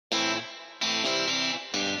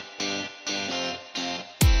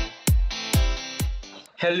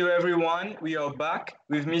Hello everyone, we are back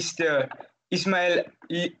with Mr. Ismael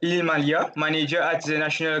Limalia, manager at the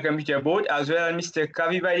National Computer Board, as well as Mr.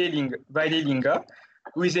 Kavi Vithilinga,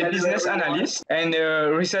 who is a business analyst and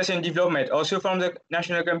research and development, also from the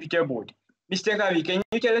National Computer Board. Mr. Kavi, can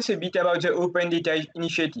you tell us a bit about the Open Data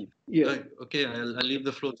Initiative? Yeah. Okay, I'll leave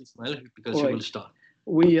the floor to Ismael because he will start.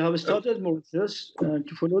 We have started Mauritius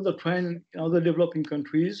to follow the trend in other developing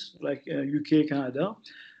countries like UK, Canada,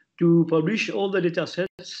 to publish all the data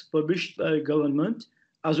sets published by government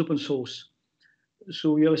as open source.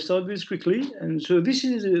 So we have started this quickly. And so this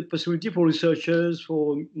is a possibility for researchers,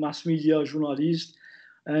 for mass media, journalists,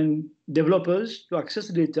 and developers to access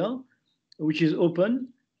the data, which is open,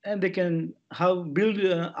 and they can build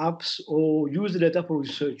apps or use the data for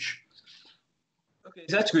research. Okay,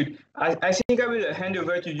 that's good. I think I will hand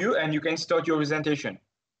over to you and you can start your presentation.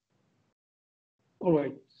 All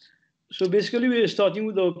right. So basically, we are starting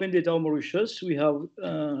with the Open Data of Mauritius. We have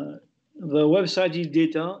the website is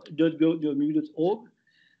data.gov.mu.org.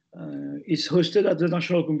 It's hosted at the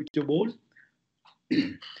National Computer Board.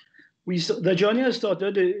 The journey has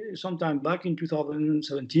started some time back in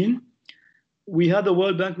 2017. We had the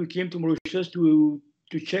World Bank who came to Mauritius to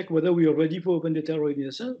check whether we are ready for Open Data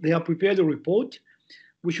readiness. They have prepared a report,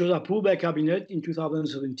 which was approved by Cabinet in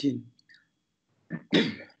 2017.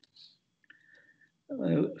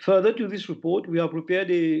 Further to this report, we have prepared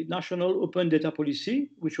a national open data policy,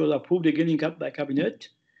 which was approved again by Cabinet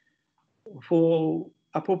for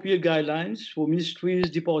appropriate guidelines for ministries,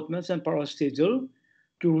 departments, and parastatals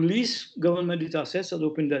to release government data sets as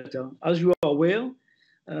open data. As you are aware,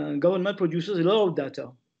 government produces a lot of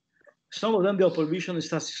data. Some of them they are published on the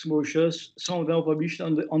Statistics Mauritius, some of them are published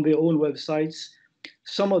on their own websites,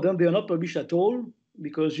 some of them they are not published at all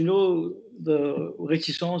because you know the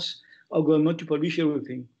reticence of government to publish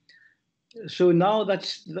everything. So now that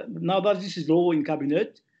this is law in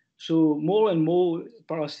Cabinet, so more and more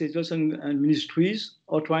parastatals and ministries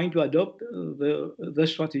are trying to adopt the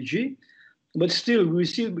strategy, but still we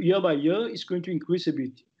see year by year it's going to increase a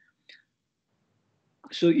bit.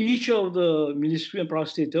 So each of the ministry and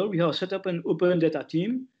parastatal, we have set up an open data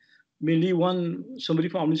team, mainly somebody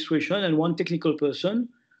from administration and one technical person,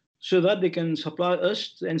 so that they can supply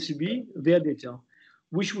us, the NCB, their data.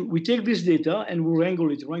 Which we take this data and we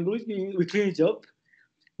wrangle it. Wrangle it meaning we clean it up,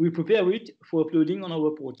 we prepare it for uploading on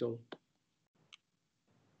our portal.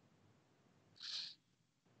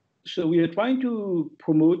 So we are trying to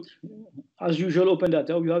promote, as usual, open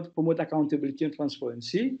data. We have to promote accountability and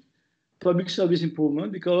transparency, public service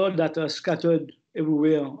improvement, because all data is scattered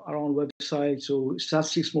everywhere around websites or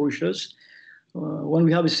Statistics Mauritius. When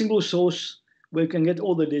we have a single source where you can get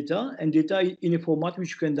all the data and data in a format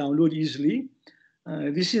which you can download easily,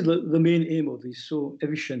 this is the main aim of this, so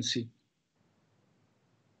efficiency.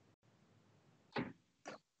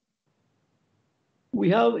 We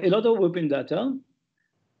have a lot of open data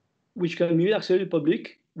which can be accessed to the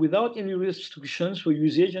public without any restrictions for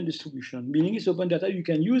usage and distribution, meaning it's open data, you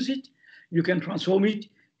can use it, you can transform it,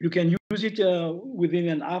 you can use it within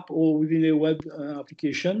an app or within a web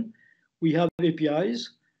application. We have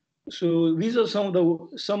APIs. So these are some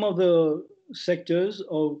of the sectors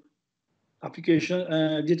of application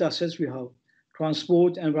data sets we have: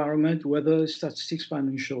 transport, environment, weather, statistics,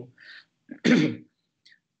 financial.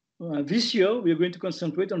 This year, we are going to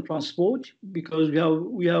concentrate on transport because we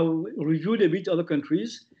have reviewed a bit other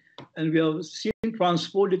countries, and we have seen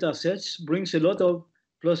transport data sets brings a lot of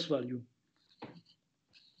plus value.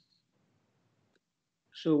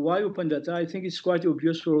 So why open data? I think it's quite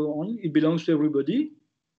obvious for everyone. It belongs to everybody,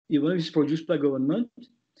 even if it's produced by government.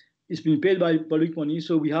 It's been paid by public money,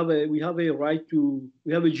 so we have a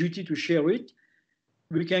duty to share it.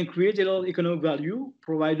 We can create a lot of economic value,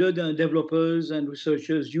 provided developers and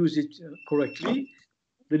researchers use it correctly.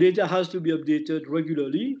 The data has to be updated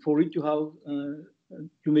regularly for it to have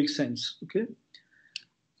to make sense. Okay.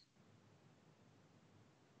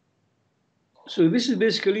 So this is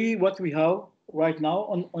basically what we have right now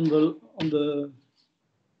on the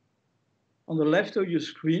left of your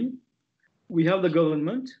screen. We have the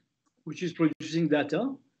government, which is producing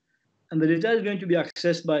data, and the data is going to be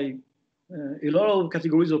accessed by a lot of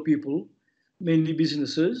categories of people, mainly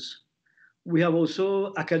businesses. We have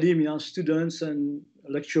also academia, students and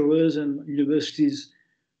lecturers and universities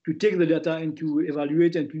to take the data and to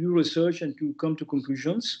evaluate and to do research and to come to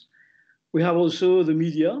conclusions. We have also the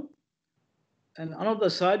media. And on the other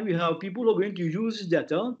side, we have people who are going to use this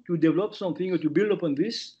data to develop something or to build upon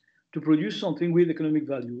this to produce something with economic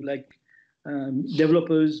value, like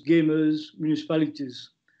developers, gamers, municipalities.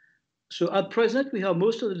 So at present, we have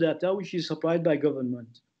most of the data which is supplied by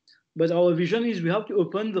government. But our vision is we have to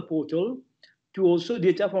open the portal to also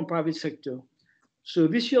data from private sector. So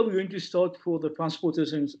this year we're going to start for the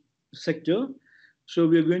transportation sector. So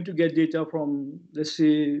we're going to get data from, let's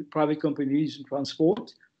say, private companies in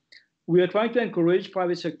transport. We are trying to encourage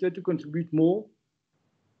private sector to contribute more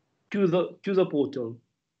to the portal.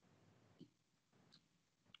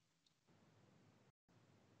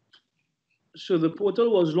 So the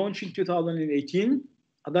portal was launched in 2018.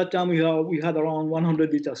 At that time, we had around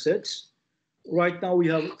 100 data sets. Right now, we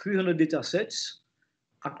have 300 data sets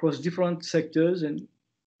across different sectors. And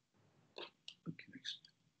okay, next.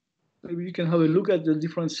 Maybe you can have a look at the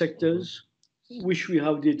different sectors which we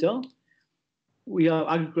have data. We have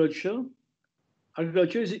agriculture.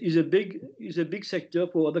 Agriculture is a big sector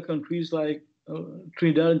for other countries like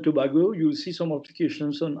Trinidad and Tobago. You'll see some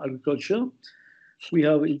applications on agriculture. We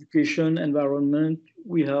have education, environment.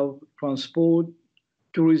 We have transport,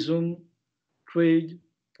 tourism, trade,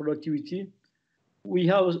 productivity.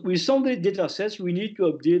 With some of the data sets, we need to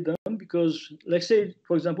update them because, let's say,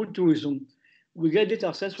 for example, tourism. We get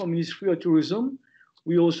data sets from Ministry of Tourism.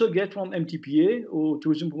 We also get from MTPA or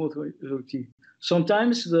Tourism Promotion Authority.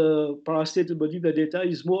 Sometimes the parastatal body, the data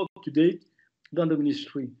is more up to date than the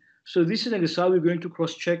ministry. So this is an exercise we're going to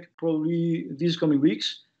cross-check probably these coming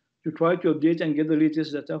weeks to try to update and get the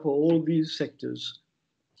latest data for all these sectors.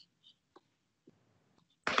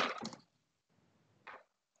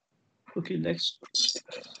 Okay, next.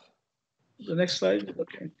 The next slide.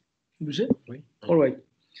 Okay. Is it? All right.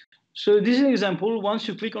 So this is an example. Once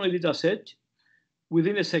you click on a data set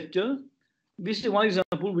within a sector, this is one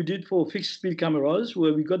example we did for fixed speed cameras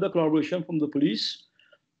where we got the collaboration from the police.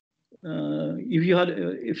 If you had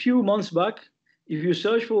a few months back, if you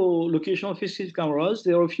search for locational fixed speed cameras,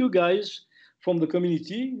 there are a few guys from the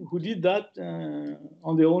community who did that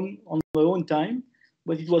on their own time,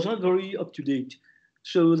 but it was not very up to date.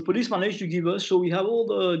 So the police managed to give us, so we have all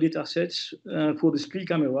the data sets for the speed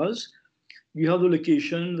cameras. You have the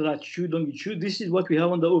location, the latitude, longitude. This is what we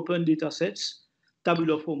have on the open data sets,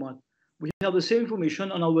 tabular format. We have the same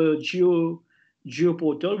information on our Geo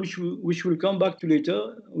portal, which we'll come back to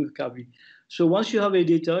later with Kavi. So once you have a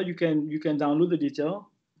data, you can download the data.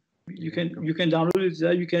 You can download the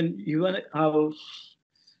data. You can even have,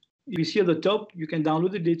 you see at the top, you can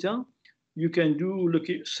download the data. You can do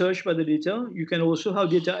search by the data. You can also have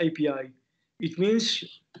data API. It means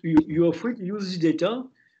you are free to use this data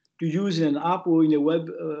to use in an app or in a web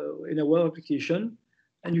application,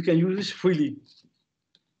 and you can use this freely.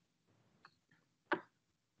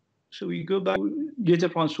 So we go back to data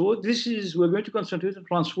transfer. We're going to concentrate on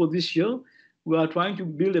transfer this year. We are trying to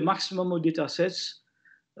build a maximum of data sets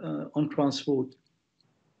on transport.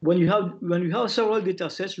 When you have several data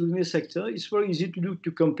sets within a sector, it's very easy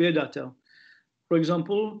to compare data. For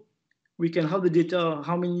example, we can have the data,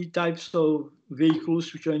 how many types of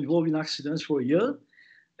vehicles which are involved in accidents for a year.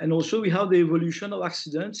 And also we have the evolution of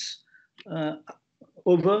accidents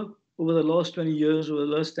over the last 20 years, or the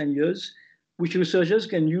last 10 years, which researchers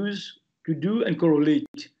can use to do and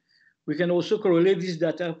correlate. We can also correlate this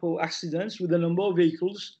data for accidents with the number of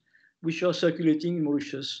vehicles which are circulating in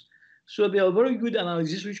Mauritius. So there are very good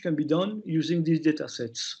analysis which can be done using these data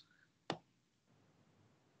sets.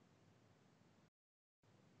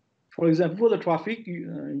 For example, for the traffic,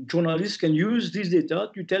 journalists can use this data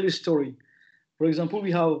to tell a story. For example,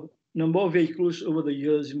 we have number of vehicles over the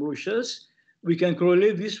years in Mauritius. We can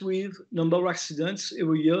correlate this with number of accidents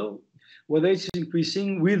every year, whether it's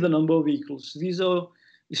increasing with the number of vehicles. These are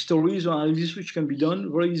stories or analysis which can be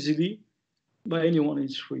done very easily by anyone.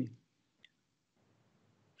 It's free.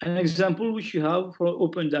 An example which you have for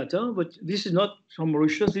open data, but this is not from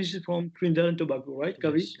Mauritius, this is from Trinidad and Tobago, right,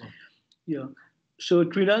 Kavi? Yes. Yeah. So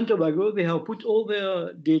Trinidad and Tobago, they have put all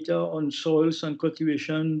their data on soils and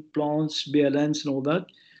cultivation, plants, BLNs and all that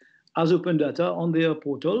as open data on their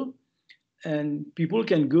portal. And people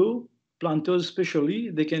can go, planters especially,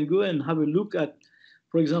 they can go and have a look at,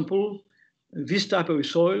 for example, this type of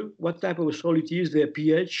soil, what type of soil it is, their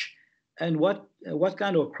pH, and what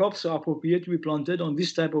kind of crops are appropriate to be planted on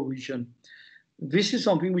this type of region. This is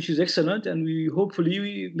something which is excellent, and we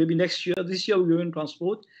hopefully, maybe next year, this year we're going to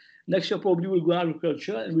transport, next year probably we'll go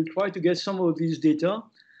agriculture, and we'll try to get some of these data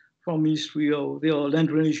from Ministry of the Land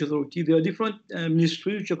Drainage Authority. There are different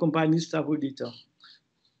ministries which are compiling this type of data.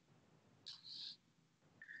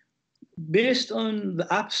 Based on the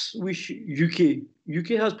apps which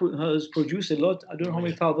UK has produced a lot, I don't know how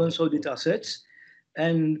many thousands of data sets,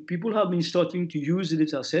 and people have been starting to use the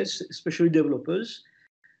data sets, especially developers.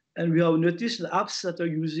 And we have noticed the apps that are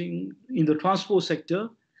using in the transport sector,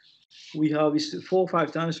 we have 4 or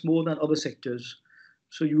 5 times more than other sectors.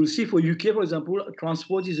 So you will see for UK, for example,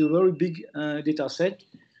 transport is a very big data set,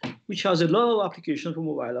 which has a lot of applications for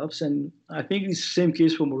mobile apps, and I think it's the same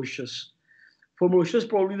case for Mauritius. For Mauritius,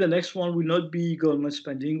 probably the next one will not be government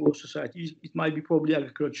spending or society. It might be probably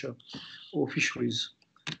agriculture or fisheries.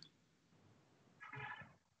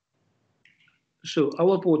 So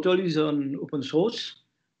our portal is on open source,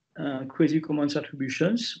 Creative Commons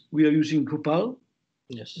attributions. We are using Drupal.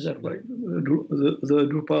 Yes. Is that right? The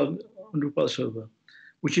Drupal server,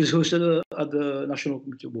 which is hosted at the National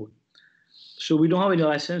Computer Board. So we don't have any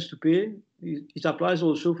license to pay. It applies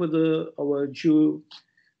also for our Geo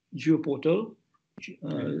portal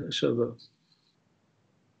server.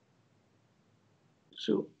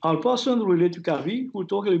 So I'll pass on the relay to Kavi, who will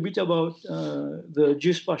talk a little bit about the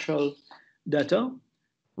geospatial data,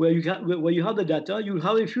 where you have the data, you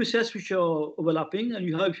have a few sets which are overlapping, and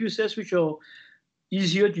you have a few sets which are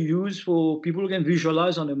easier to use for people who can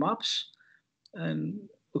visualize on the maps. And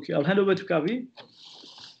okay, I'll hand over to Kavi.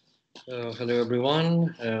 Hello,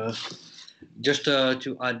 everyone. Just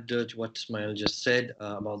to add to what Ismael just said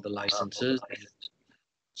about the licenses,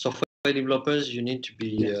 software developers, you need to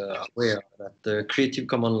be aware that the Creative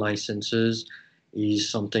Commons licenses is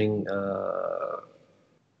something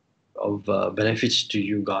of benefits to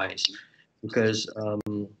you guys, because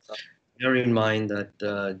bear in mind that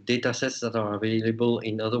data sets that are available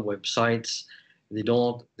in other websites, they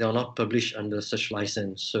are not published under such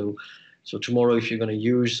license. So tomorrow, if you're going to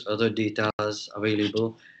use other data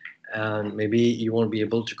available, and maybe you won't be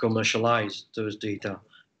able to commercialize those data,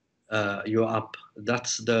 your app.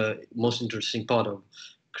 That's the most interesting part of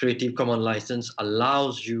Creative Commons license,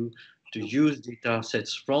 allows you to use data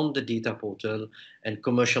sets from the data portal and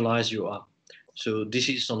commercialize your app. So this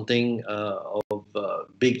is something of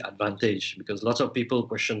big advantage, because lots of people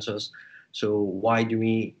question us. So why do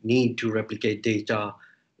we need to replicate data,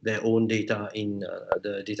 their own data in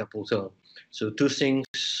the data portal? So two things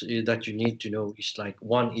that you need to know is, like,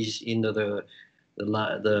 one is in the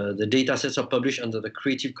data sets are published under the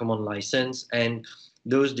Creative Commons license, and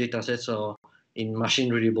those data sets are in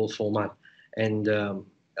machine readable format. And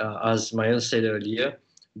as Ismael said earlier,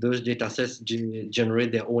 those data sets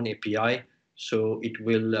generate their own API, so it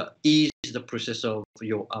will ease the process of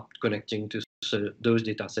your app connecting to those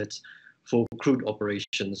data sets for CRUD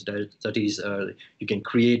operations. That is, you can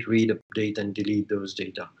create, read, update, and delete those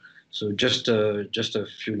data. So just a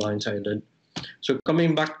few lines I did. So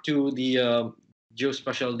coming back to the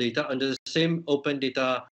geospatial data under the same open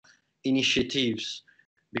data initiatives,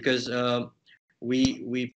 because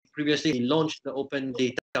we previously launched the open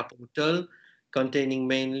data portal containing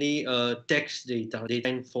mainly text data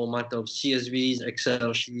in format of CSVs,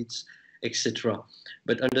 Excel sheets, etc.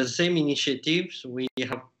 But under the same initiatives, we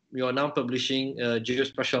are now publishing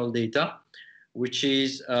geospatial data, which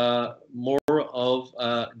is more of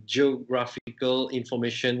geographical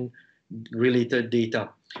information related data.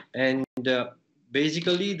 And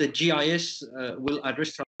basically, the GIS will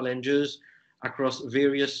address challenges across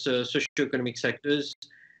various socioeconomic sectors.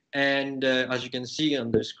 And as you can see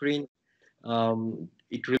on the screen,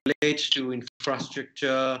 it relates to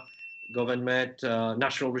infrastructure, government,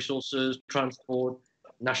 natural resources, transport,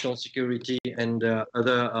 national security, and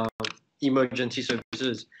other emergency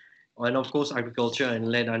services, and of course agriculture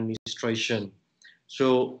and land administration.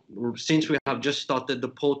 So since we have just started the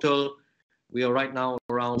portal, we are right now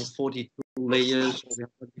around 42 layers. We have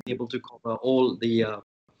not been able to cover all the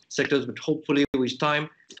sectors, but hopefully with time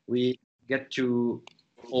we get to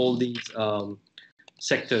all these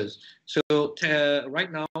sectors. So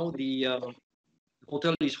right now the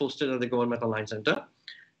portal is hosted at the Government Online Center,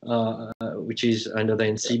 which is under the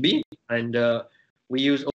NCB, and we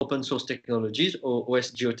use open source technologies or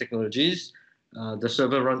OS Geo technologies. The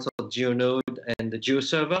server runs on GeoNode and the Geo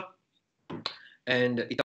server, and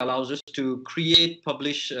it allows us to create,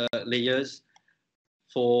 publish layers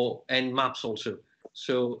and maps also.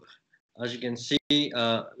 So as you can see,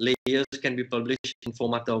 layers can be published in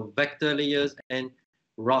format of vector layers and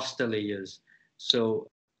raster layers. So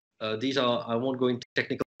these are, I won't go into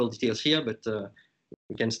technical details here, but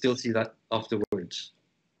we can still see that afterwards.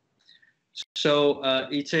 So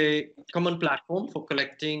it's a common platform for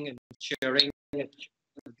collecting and sharing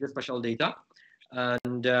geospatial data.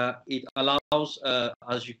 And it allows,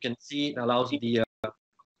 as you can see, it allows the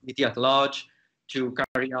community at large to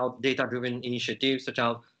carry out data-driven initiatives such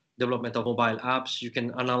as development of mobile apps. You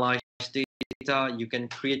can analyze data, you can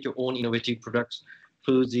create your own innovative products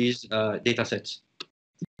through these data sets.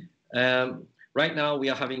 Right now, we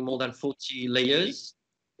are having more than 40 layers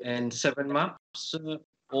and 7 maps.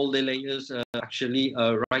 All the layers, actually,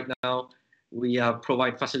 right now, we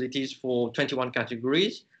provide facilities for 21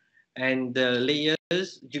 categories. And the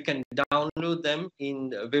layers, you can download them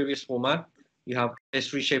in various formats. You have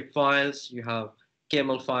S3 shape files, you have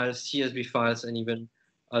KML files, CSV files, and even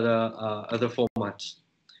other formats.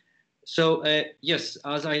 So yes,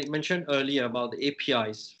 as I mentioned earlier about the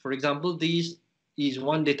APIs, for example, this is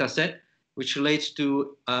one data set which relates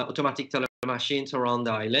to automatic teller machines around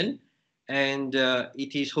the island, and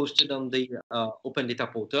it is hosted on the Open Data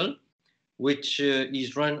portal, which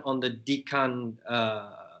is run on the DCAN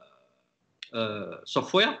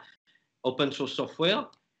software, open source software.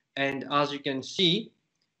 And as you can see,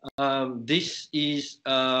 this is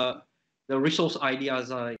the resource ID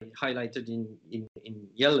as I highlighted in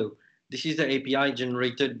yellow. This is the API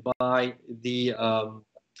generated by the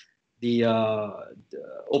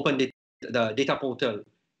Open Data, the data portal.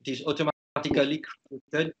 It is automatically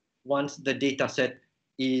created once the data set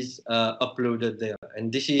is uploaded there.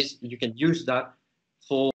 And this is, you can use that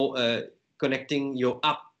for connecting your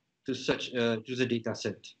app to such to the data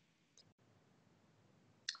set.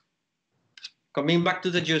 Coming back to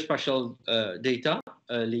the geospatial data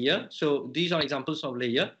layer. So these are examples of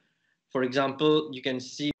layer. For example, you can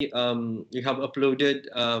see you have uploaded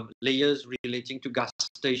layers relating to gas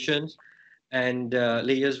stations and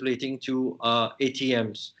layers relating to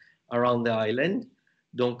ATMs around the island.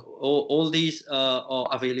 Donc, all these are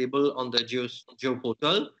available on the Geo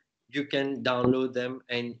portal. You can download them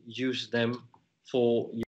and use them for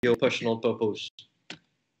your personal purpose.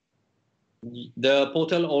 The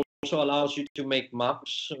portal also allows you to make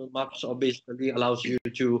maps. Maps are basically allows you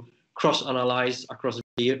to cross-analyze across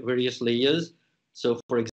various layers. So,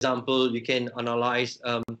 for example, you can analyze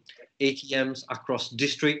ATMs across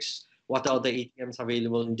districts. What are the ATMs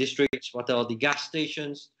available in districts? What are the gas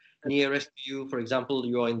stations nearest to you? For example,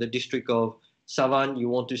 you are in the district of Savan. You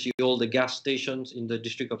want to see all the gas stations in the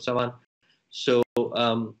district of Savan. So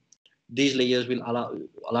these layers will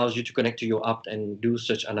allows you to connect to your app and do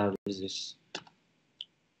such analysis.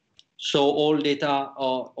 So all data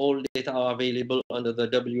are available under the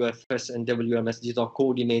WFS and WMS. These are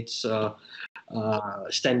coordinates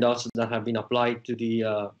standards that have been applied to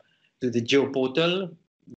the Geo portal.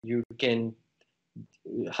 You can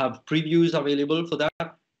have previews available for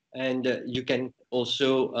that, and you can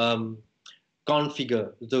also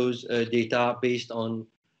configure those data based on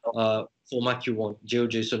format you want: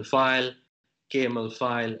 GeoJSON file, KML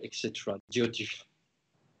file, etc. GeoTIFF.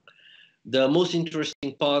 The most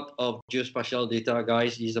interesting part of geospatial data,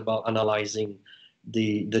 guys, is about analyzing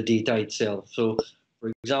the data itself. So,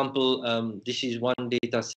 for example, this is one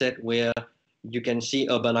data set where you can see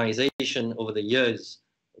urbanization over the years.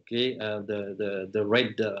 Okay, the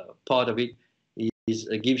red part of it is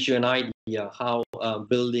gives you an idea how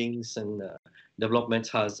buildings and developments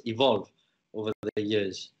has evolved over the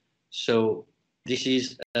years. So this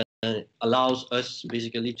is allows us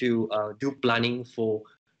basically to do planning for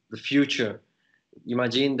the future.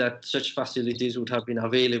 Imagine that such facilities would have been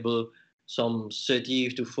available some 30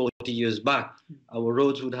 to 40 years back. Our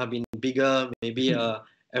roads would have been bigger, maybe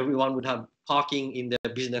everyone would have parking in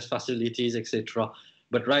their business facilities, etc.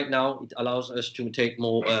 But right now, it allows us to take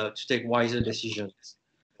wiser decisions.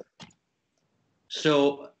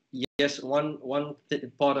 So yes, one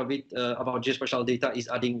part of it about geospatial data is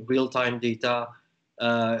adding real-time data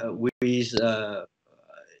with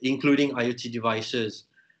including IoT devices.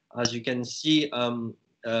 As you can see,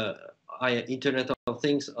 Internet of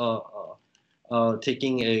Things are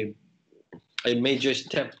taking a major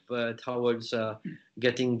step towards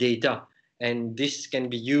getting data, and this can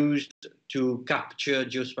be used to capture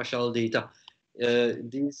geospatial data.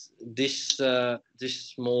 This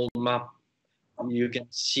small map you can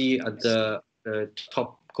see at the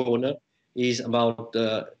top corner is about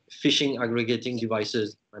fishing aggregating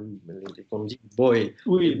devices and buoy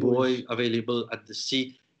available at the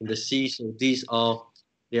sea. In the sea, so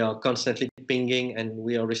they are constantly pinging, and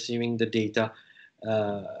we are receiving the data.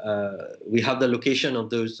 We have the location of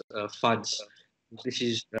those FADs. This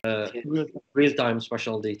is real-time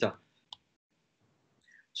spatial data.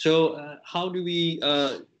 So how do we,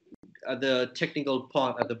 at the technical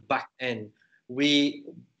part, at the back end, we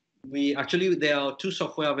actually, there are two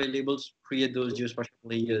software available to create those geospatial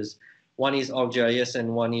layers. One is ArcGIS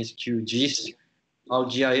and one is QGIS.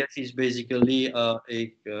 ArcGIS is basically a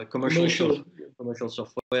commercial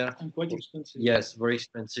software. And quite expensive. Yes, very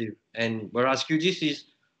expensive. And whereas QGIS is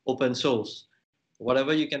open source.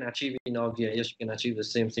 Whatever you can achieve in ArcGIS, you can achieve the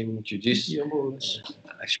same thing in QGIS. Yeah, more or less.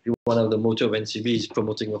 Actually, one of the motto of NCB is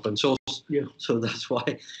promoting open source. Yeah. So that's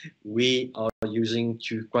why we are using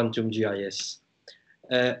Quantum GIS.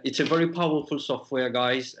 It's a very powerful software,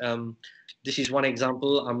 guys. This is one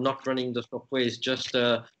example. I'm not running the software. It's just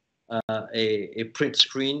a print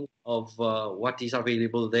screen of what is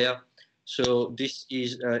available there. So this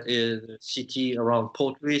is a city around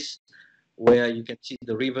Port Louis, where you can see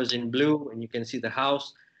the rivers in blue and you can see the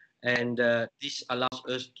house. And this allows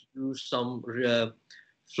us to do some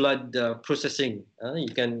flood processing.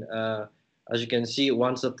 You can, as you can see,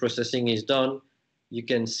 once the processing is done, you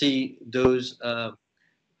can see those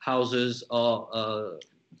houses are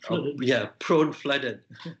prone flooded.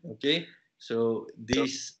 Okay, so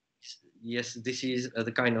this, yes, this is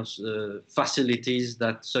the kind of facilities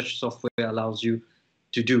that such software allows you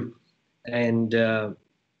to do. And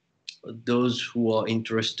those who are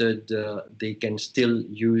interested, they can still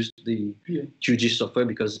use the QGIS software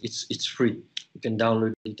because it's free. You can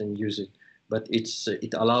download it and use it. But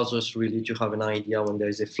it allows us really to have an idea when there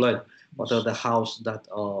is a flood, what are the houses that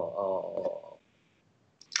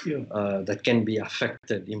that can be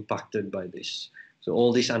affected, impacted by this. So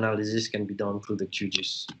all this analysis can be done through the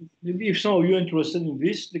QGIS. Maybe if some of you are interested in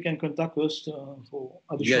this, they can contact us for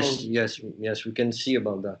additional. Yes, we can see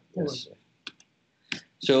about that. Yes. Right.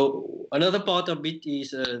 So another part of it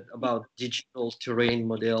is about digital terrain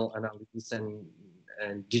model analysis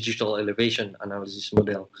and digital elevation analysis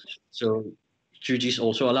model. So QGIS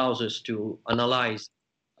also allows us to analyze,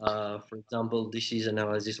 for example, this is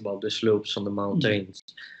analysis about the slopes on the mountains.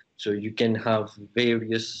 So you can have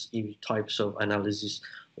various types of analysis,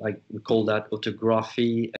 like we call that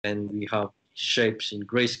autography, and we have shapes in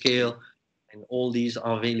grayscale, and all these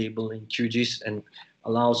are available in QGIS and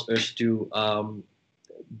allows us to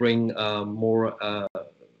bring more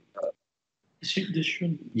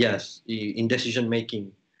decision. Yes, in decision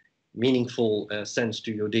making, meaningful sense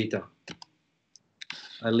to your data.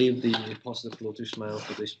 I pass the floor to Ismael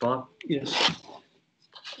for this part. Yes.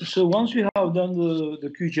 So once we have done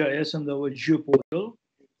the QGIS and our GeoPortal,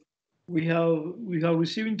 we have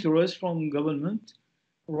received interest from government.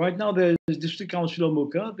 Right now, there is District Council of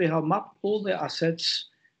Mocha. They have mapped all their assets.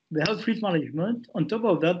 They have fleet management. On top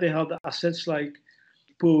of that, they have the assets like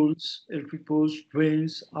poles, electric poles,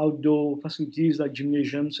 drains, outdoor facilities like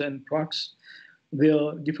gymnasiums and parks. There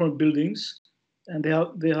are different buildings, and they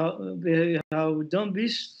have done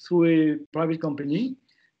this through a private company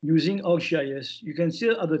using ArcGIS. You can see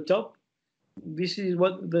at the top, this is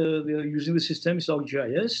what they're using the system is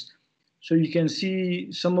ArcGIS. So you can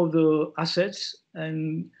see some of the assets,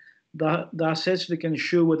 and the assets, they can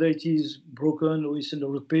show whether it is broken or it's in the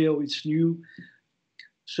repair or it's new.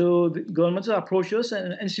 So the government approached us,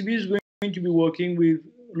 and NCB is going to be working with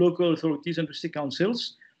local authorities and district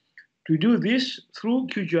councils to do this through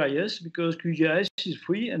QGIS, because QGIS is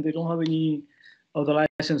free and they don't have any other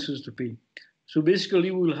licenses to pay. So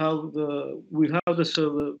basically, we'll have the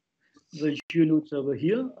server, the GeoNode server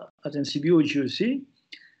here at NCB or GOC.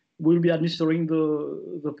 We'll be administering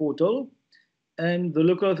the portal, and the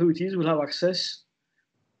local authorities will have access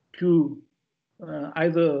to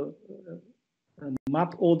either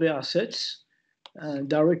map all their assets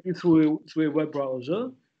directly through a web browser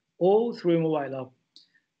or through a mobile app.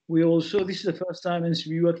 We also, this is the first time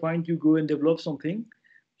NCB are trying to go and develop something.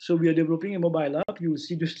 So we are developing a mobile app. You will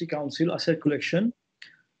see District Council asset collection.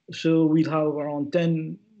 So we'll have around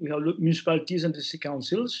 10, we have municipalities and district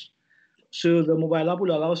councils. So the mobile app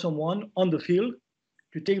will allow someone on the field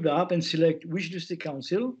to take the app and select which district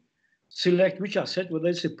council, select which asset, whether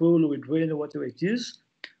it's a pole or a drain or whatever it is.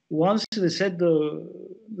 Once they select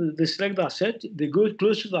the asset, they go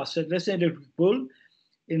close to the asset, let's say an electric pole,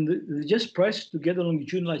 and they just press to get the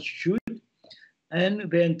longitude and latitude, and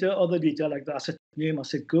they enter other data like the asset name,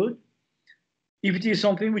 asset code. If it is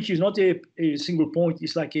something which is not a single point,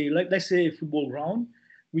 it's like let's say a football ground,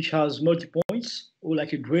 which has multi-points, or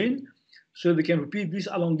like a drain, so they can repeat this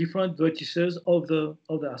along different vertices of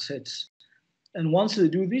the assets. And once they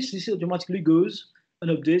do this, this automatically goes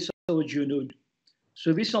and updates our GeoNode.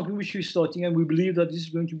 So this is something which we're starting, and we believe that this is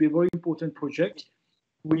going to be a very important project.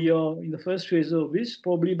 We are in the first phase of this.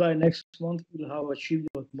 Probably by next month, we'll have achieved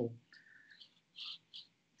a lot more.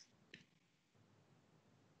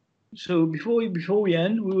 So before we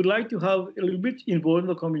end, we would like to have a little bit involved in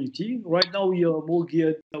the community. Right now, we are more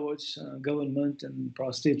geared towards government and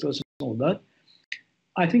parastatals and all that.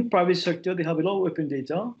 I think private sector, they have a lot of open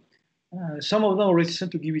data. Some of them are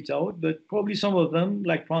reticent to give it out, but probably some of them,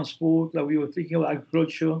 like transport, like we were thinking of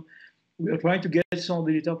agriculture, we are trying to get some of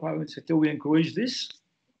the data private sector. We encourage this.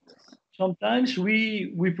 Sometimes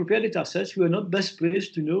we prepare data sets. We are not best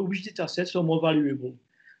placed to know which data sets are more valuable.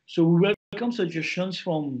 So we welcome suggestions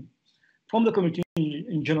from the community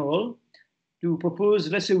in general to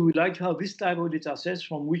propose, let's say we would like to have this type of data sets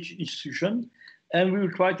from which institution, and we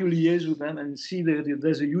will try to liaise with them and see that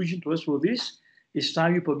there's a huge interest for this. It's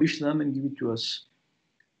time you publish them and give it to us.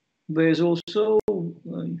 There's also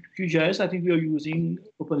QGIS. I think we are using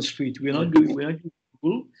OpenStreet. We're not using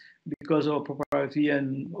Google because of proprietary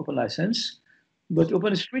and open license. But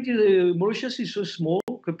OpenStreet is Mauritius is so small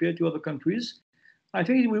compared to other countries. I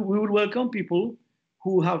think we would welcome people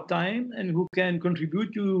who have time and who can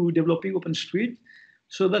contribute to developing OpenStreet,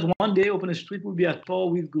 so that one day OpenStreet will be at par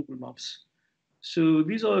with Google Maps. So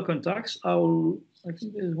these are the contacts. I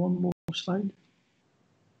think there's one more slide.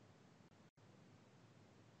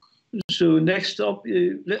 So next up,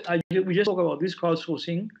 we just talk about this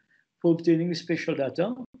crowdsourcing for obtaining spatial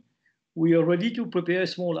data. We are ready to prepare a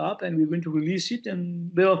small app and we're going to release it. And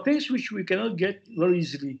there are things which we cannot get very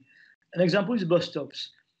easily. An example is bus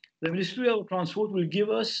stops. The Ministry of Transport will give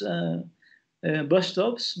us bus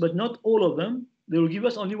stops, but not all of them. They will give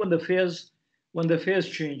us only when the fares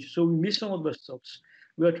change. So we miss some of the bus stops.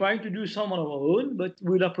 We are trying to do some on our own, but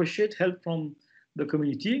we'll appreciate help from the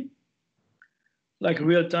community, like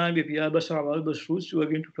real-time API, bus arrival, bus routes. We are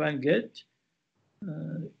going to try and get.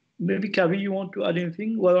 Maybe Kavi, you want to add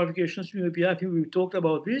anything? What applications to API? I think we've talked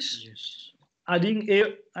about this. Yes. Adding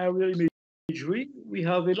aerial imagery. We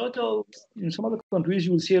have a lot of, in some other countries,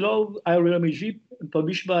 you will see a lot of aerial imagery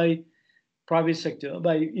published by private sector,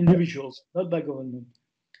 by individuals, not by government.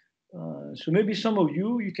 So maybe some of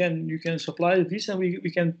you can supply this, and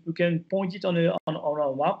we can point it on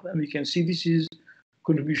our map, and we can see this is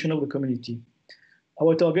contribution of the community.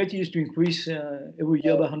 Our target is to increase every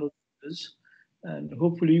year by 100 meters, and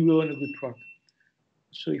hopefully we're on a good track.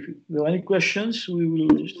 So if there are any questions, we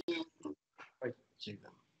will.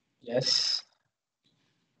 Yes.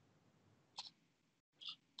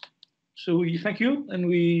 So we thank you, and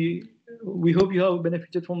we hope you have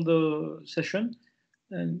benefited from the session.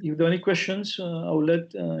 And if there are any questions, I will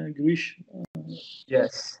let Girish.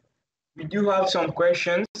 Yes, we do have some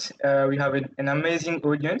questions. We have an amazing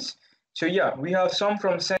audience. So yeah, we have some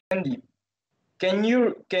from Sandy. Can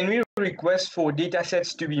we request for data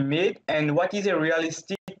sets to be made, and what is a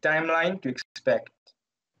realistic timeline to expect?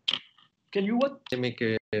 Can you what? To make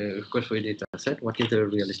a request for a data set, what is the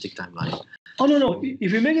realistic timeline? Oh, no.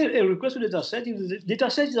 If you make a request for data set, if the data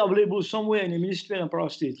set is available somewhere in the ministry and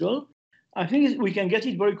parastatal, I think we can get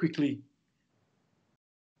it very quickly.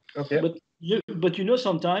 Okay. But you know,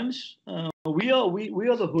 sometimes we are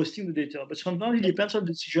the hosting the data, but sometimes it depends on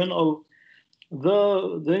the decision of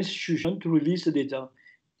the institution to release the data.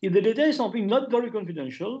 If the data is something not very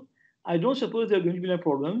confidential, I don't suppose there are going to be no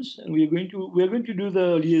problems, and we are going to do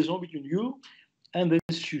the liaison between you and the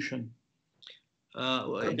institution.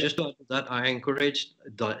 Just to add to that, I encourage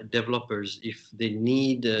the developers, if they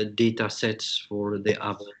need data sets for the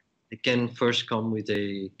app, they can first come with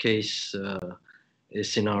a case a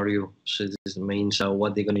scenario. So this means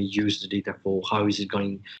what they're going to use the data for, how is it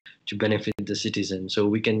going to benefit the citizen. So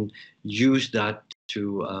we can use that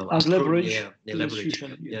to leverage to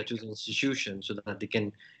the institution, so that they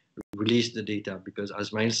can release the data. Because as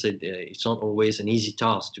Ismael said, it's not always an easy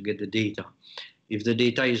task to get the data. If the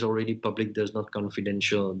data is already public, does not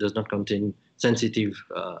confidential, does not contain sensitive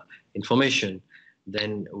information,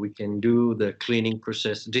 then we can do the cleaning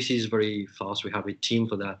process. This is very fast. We have a team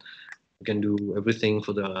for that. We can do everything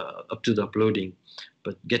for up to the uploading.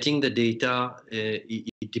 But getting the data,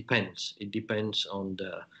 it depends. It depends on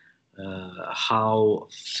the how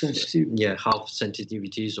sensitive. Yeah, how sensitive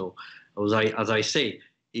it is. Or as I say,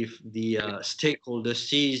 if the stakeholder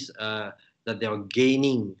sees that they are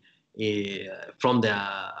gaining from the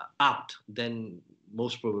app, then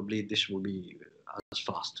most probably this will be as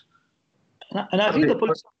fast. And I think the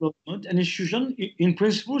policy development and institution, in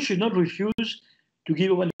principle, should not refuse to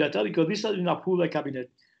give open data, because this has been approved by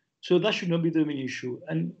cabinet. So that should not be the main issue.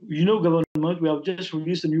 And you know, government, we have just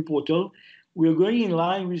released a new portal. We are going in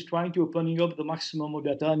line with trying to opening up the maximum of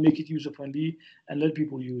data and make it user-friendly and let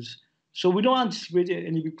people use. So we don't anticipate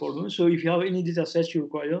any big problems. So if you have any data sets you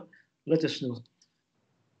require, let us know.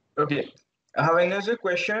 Okay, I have another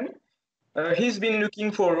question. He's been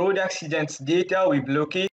looking for road accidents data with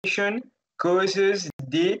location, causes,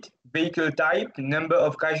 date, vehicle type, number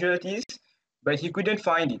of casualties, but he couldn't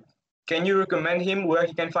find it. Can you recommend him where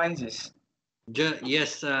he can find this?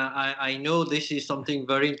 Yes, I know this is something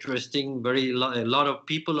very interesting. A lot of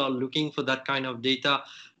people are looking for that kind of data.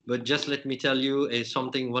 But just let me tell you, is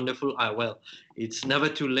something wonderful. Well, it's never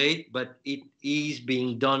too late, but it is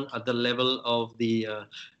being done at the level of the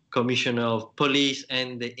Commissioner of Police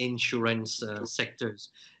and the insurance sectors.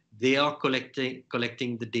 They are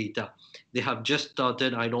collecting the data. They have just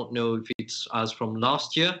started. I don't know if it's as from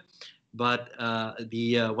last year, but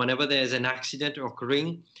whenever there's an accident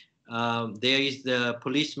occurring, there is the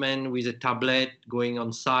policeman with a tablet going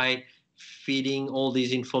on site, feeding all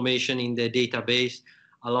this information in their database.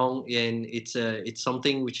 along, and it's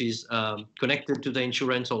something which is connected to the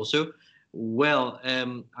insurance also. Well,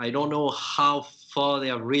 I don't know how far they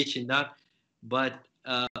have reached in that, but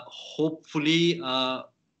hopefully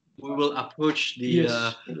we will approach the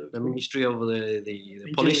Ministry of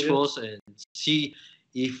the Police Force and see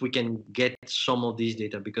if we can get some of these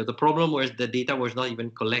data, because the problem was the data was not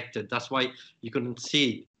even collected. That's why you couldn't see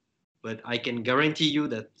it. But I can guarantee you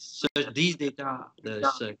that these data,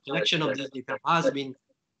 the collection of these data has been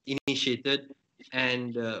initiated,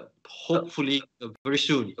 and hopefully very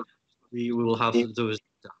soon we will have those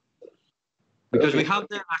data. Because we have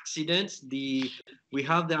the accidents, we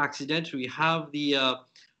have the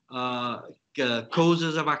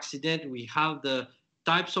causes of accident, we have the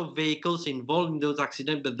types of vehicles involved in those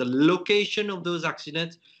accidents, but the location of those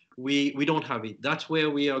accidents, we don't have it. That's where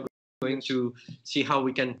we are going to see how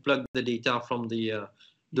we can plug the data from the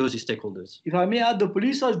those stakeholders. If I may add, the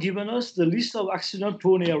police has given us the list of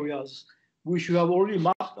accident-prone areas, which we have already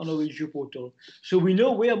mapped on our geo portal. So we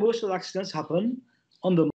know where most of the accidents happen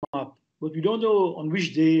on the map, but we don't know on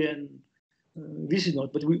which day, and this is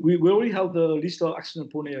not. But we already have the list of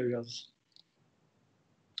accident-prone areas.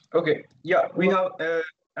 Okay, yeah, we have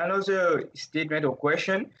another statement or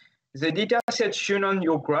question. The data set shown on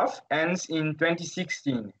your graph ends in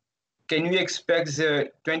 2016. Can we expect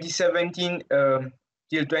the 2017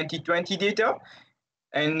 till 2020 data?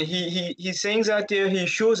 And he's saying that he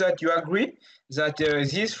shows that you agree that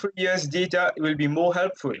these 3 years data will be more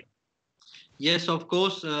helpful. Yes, of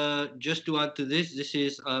course. Just to add to this, this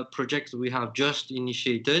is a project we have just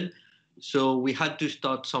initiated. So we had to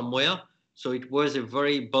start somewhere. So it was a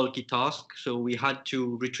very bulky task. So we had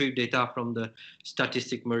to retrieve data from the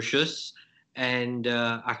statistic Mauritius. And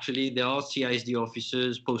actually, there are CISD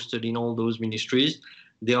officers posted in all those ministries.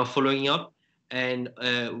 They are following up, and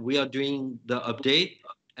we are doing the update.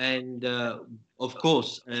 And of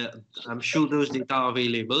course, I'm sure those data are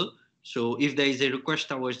available. So if there is a request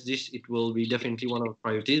towards this, it will be definitely one of the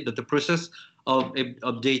priorities. But the process of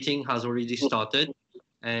updating has already started,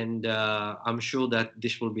 and I'm sure that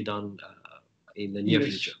this will be done in the near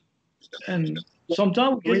future. And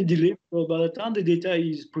sometimes we get delayed. So by the time the data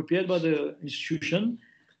is prepared by the institution,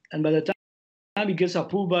 and by the time it gets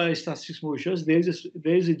approved by Statistics Mauritius, there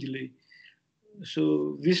is a delay.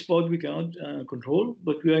 So this part we cannot control,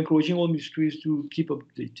 but we are encouraging all ministries to keep up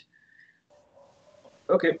to date.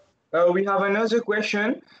 Okay. We have another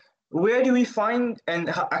question. Where do we find and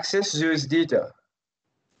access those data?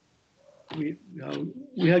 We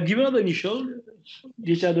have given out the initial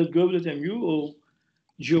data.gov.mu or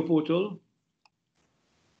GeoPortal.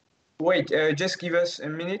 Wait, just give us a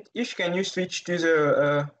minute. Ish, can you switch to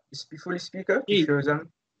the full speaker to show them?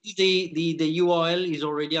 The URL is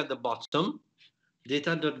already at the bottom,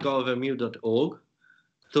 data.gov.mu.org.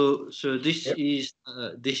 So this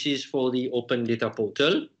is for the Open Data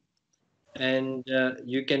Portal, and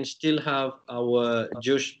you can still have our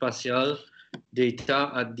GeoSpatial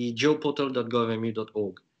data at the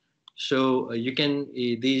geoportal.gov.mu.org. So you can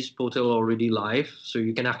these portals are already live, so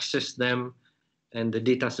you can access them, and the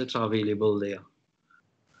data sets are available there.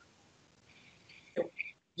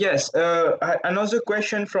 Yes, another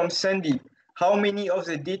question from Sandy. How many of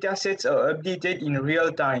the data sets are updated in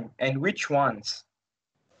real time, and which ones?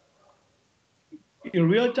 In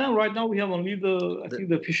real time, right now we have only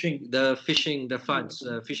the fishing. The FADs,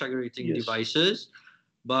 fish aggregating devices,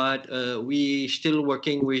 but we still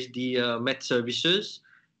working with the Met services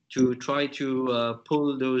to try to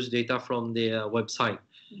pull those data from their website.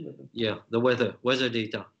 Yeah, the weather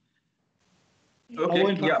data.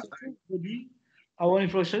 Okay. Our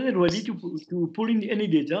infrastructure is ready to pull in any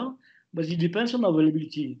data, but it depends on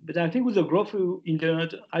availability. But I think with the growth of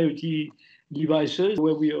internet IoT devices,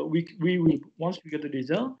 where we will, once we get the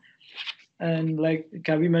data, and like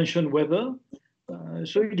Kavi mentioned, weather.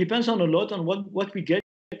 So it depends on a lot on what we get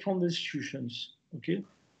from the institutions. Okay.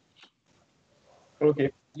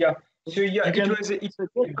 Okay. Yeah. So yeah, it's a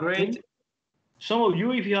great. Some of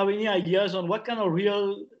you, if you have any ideas on what kind of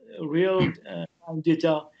real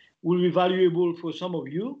data will be valuable for some of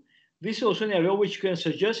you, this is also an area which you can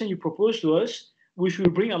suggest and you propose to us, which we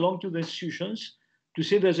bring along to the institutions to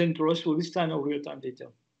say there's interest for this kind of real-time data.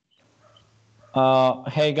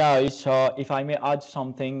 Hey guys, if I may add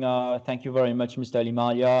something, thank you very much, Mr.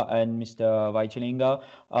 Limalia and Mr. Vithilinga.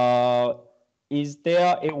 Is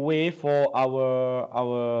there a way for our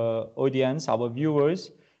audience, our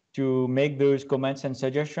viewers, to make those comments and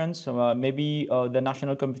suggestions? Maybe the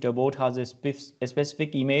National Computer Board has a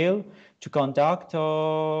specific email to contact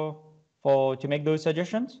to make those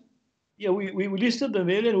suggestions? Yeah, we listed the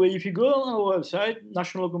mail, and if you go on our website,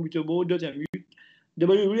 nationalcomputerboard.mu,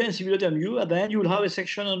 www.ncb.mu. At the end, you will have a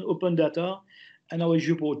section on open data and our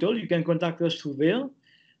Geo portal. You can contact us through there,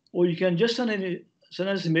 or you can just send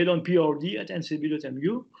us an email on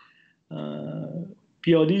prd@ncb.mu.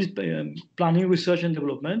 PRD is Planning, Research and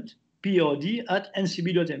Development,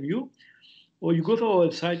 prd@ncb.mu, or you go to our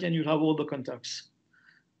website and you'll have all the contacts.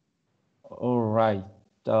 All right.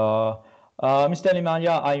 Mr.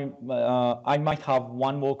 Limalia, I might have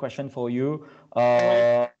one more question for you.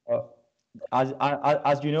 As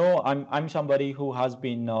you know, I'm somebody who has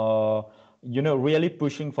been really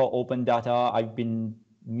pushing for open data. I've been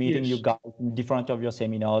meeting you guys in different of your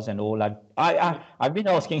seminars and all. I've been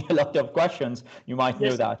asking a lot of questions. You might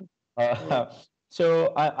know that.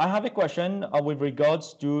 So I have a question with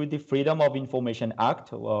regards to the Freedom of Information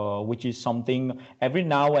Act, which is something every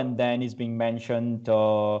now and then is being mentioned.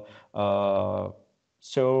 So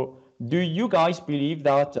do you guys believe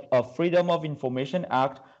that a Freedom of Information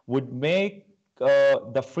Act would make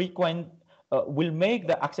will make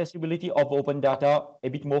the accessibility of open data a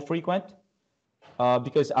bit more frequent?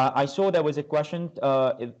 Because I saw there was a question.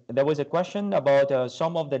 There was a question about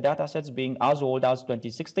some of the data sets being as old as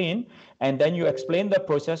 2016, and then you explained the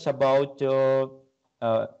process about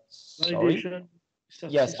validation.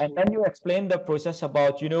 Yes, and then you explained the process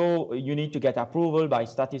about you need to get approval by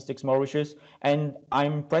Statistics Mauritius, and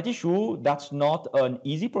I'm pretty sure that's not an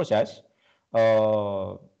easy process.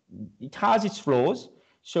 It has its flaws.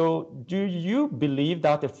 So, do you believe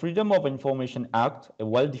that the Freedom of Information Act, a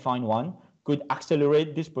well-defined one, could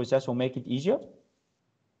accelerate this process or make it easier?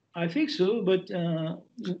 I think so, but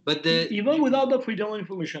even without the Freedom of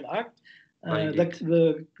Information Act,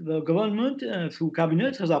 the government through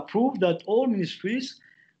cabinet has approved that all ministries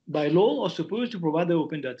by law are supposed to provide the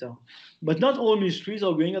open data. But not all ministries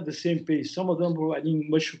are going at the same pace. Some of them providing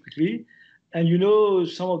much quickly. And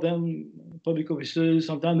some of them, public officers,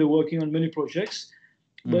 sometimes they're working on many projects.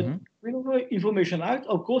 But Freedom of Information Act,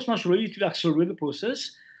 of course, naturally it will accelerate the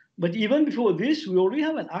process. But even before this, we already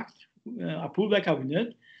have an act approved by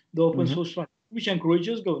cabinet, the open source strategy, which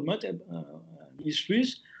encourages government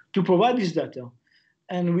ministries to provide this data.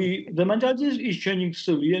 And the mentality is changing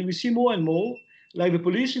slowly, and we see more and more, like the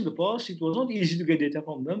police in the past, it was not easy to get data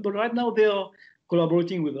from them, but right now they are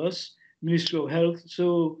collaborating with us, Ministry of Health.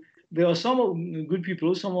 So there are some good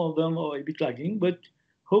people, some of them are a bit lagging, but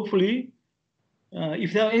hopefully,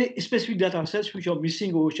 if there are any specific data sets which are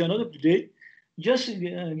missing or which are not up to date, just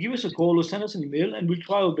give us a call or send us an email, and we'll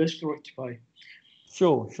try our best to rectify.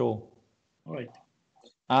 Sure. All right.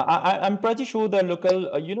 I'm pretty sure the local,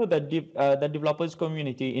 the developers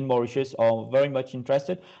community in Mauritius are very much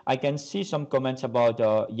interested. I can see some comments about,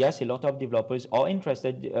 yes, a lot of developers are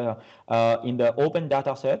interested in the open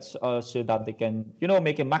data sets so that they can,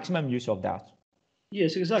 make a maximum use of that.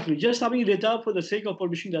 Yes, exactly. Just having data for the sake of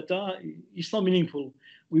publishing data is not meaningful.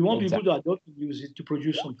 We want people to adopt and use it to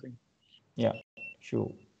produce something. Yeah, sure.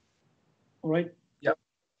 All right. Yeah.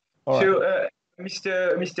 All right.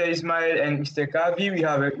 Mr. Ismael and Mr. Kavi,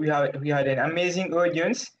 we had an amazing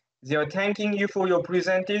audience. They are thanking you for your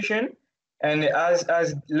presentation, and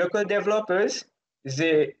as local developers,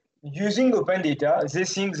 they using open data, they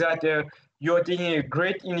think that you're taking a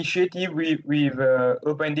great initiative with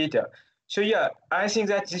open data. So yeah, I think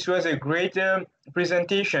that this was a great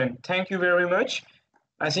presentation. Thank you very much.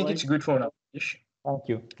 I think it's good for now.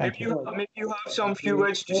 Thank you. Maybe you have some few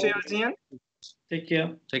words to say at the end. Take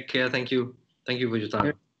care. Take care. Thank you. Thank you for your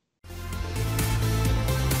time.